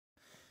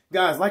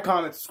Guys, like,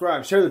 comment,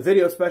 subscribe, share the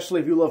video, especially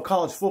if you love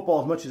college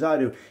football as much as I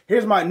do.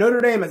 Here's my Notre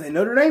Dame. As a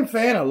Notre Dame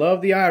fan, I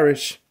love the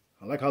Irish.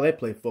 I like how they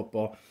play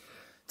football.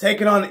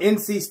 Taking on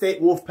NC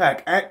State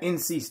Wolfpack at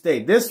NC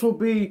State. This will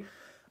be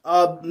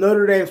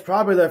Notre Dame's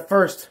probably their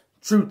first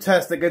true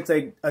test against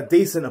a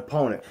decent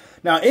opponent.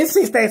 Now,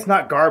 NC State's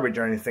not garbage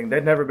or anything.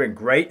 They've never been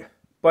great,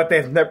 but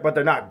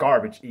they're not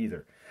garbage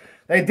either.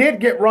 They did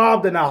get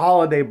robbed in a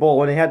Holiday Bowl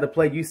when they had to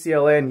play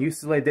UCLA, and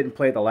UCLA didn't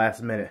play at the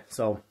last minute.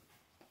 So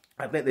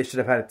I think they should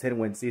have had a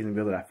 10-win season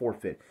because of that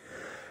forfeit.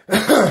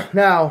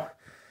 Now,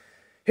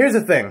 here's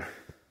the thing.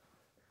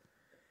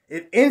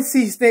 If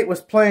NC State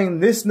was playing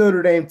this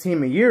Notre Dame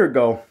team a year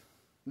ago,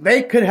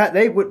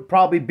 they would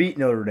probably beat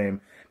Notre Dame,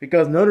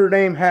 because Notre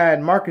Dame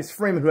had Marcus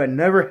Freeman, who had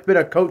never been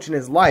a coach in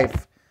his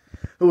life,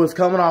 who was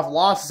coming off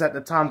losses at the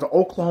time to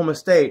Oklahoma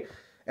State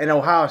and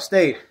Ohio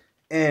State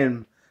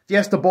in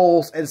Fiesta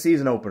Bowls and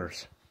season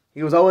openers.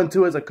 He was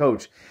 0-2 as a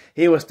coach.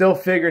 He was still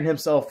figuring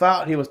himself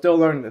out. He was still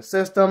learning the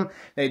system.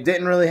 They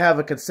didn't really have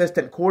a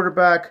consistent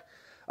quarterback.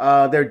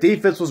 Their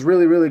defense was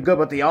really, really good,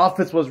 but the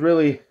offense was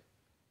really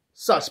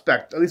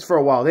suspect, at least for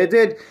a while. They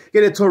did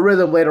get into a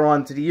rhythm later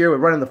on to the year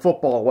with running the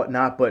football and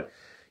whatnot, but,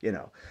 you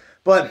know.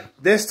 But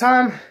this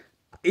time,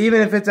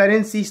 even if it's at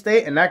NC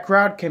State and that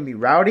crowd can be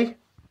rowdy,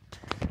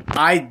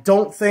 I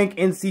don't think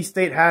NC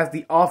State has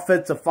the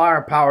offensive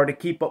firepower to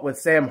keep up with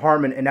Sam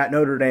Hartman and that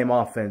Notre Dame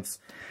offense.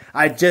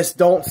 I just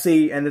don't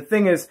see, and the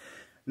thing is,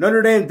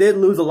 Notre Dame did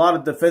lose a lot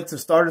of defensive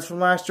starters from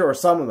last year, or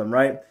some of them,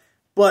 right?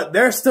 But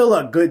they're still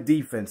a good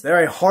defense.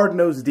 They're a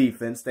hard-nosed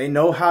defense. They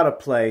know how to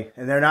play,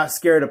 and they're not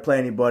scared to play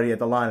anybody at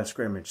the line of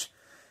scrimmage.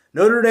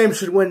 Notre Dame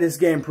should win this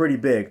game pretty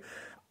big.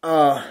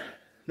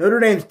 Notre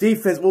Dame's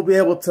defense will be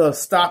able to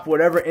stop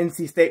whatever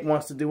NC State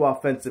wants to do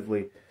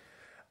offensively.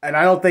 And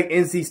I don't think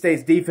NC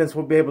State's defense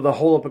will be able to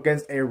hold up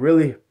against a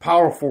really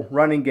powerful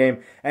running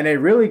game and a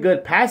really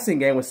good passing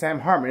game with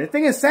Sam Hartman. The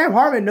thing is, Sam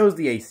Hartman knows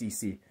the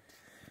ACC.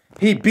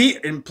 He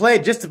beat and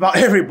played just about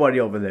everybody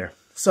over there.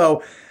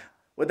 So,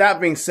 with that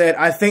being said,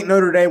 I think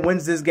Notre Dame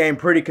wins this game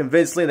pretty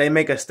convincingly. They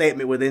make a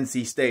statement with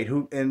NC State,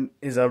 who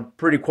is a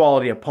pretty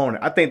quality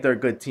opponent. I think they're a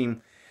good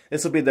team.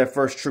 This will be their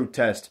first true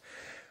test.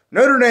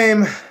 Notre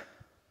Dame, a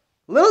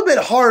little bit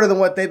harder than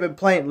what they've been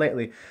playing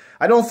lately.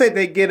 I don't think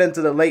they get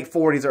into the late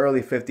 40s or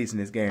early 50s in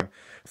this game.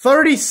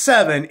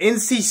 37,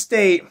 NC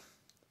State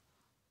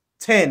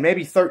 10,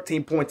 maybe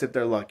 13 points if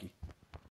they're lucky.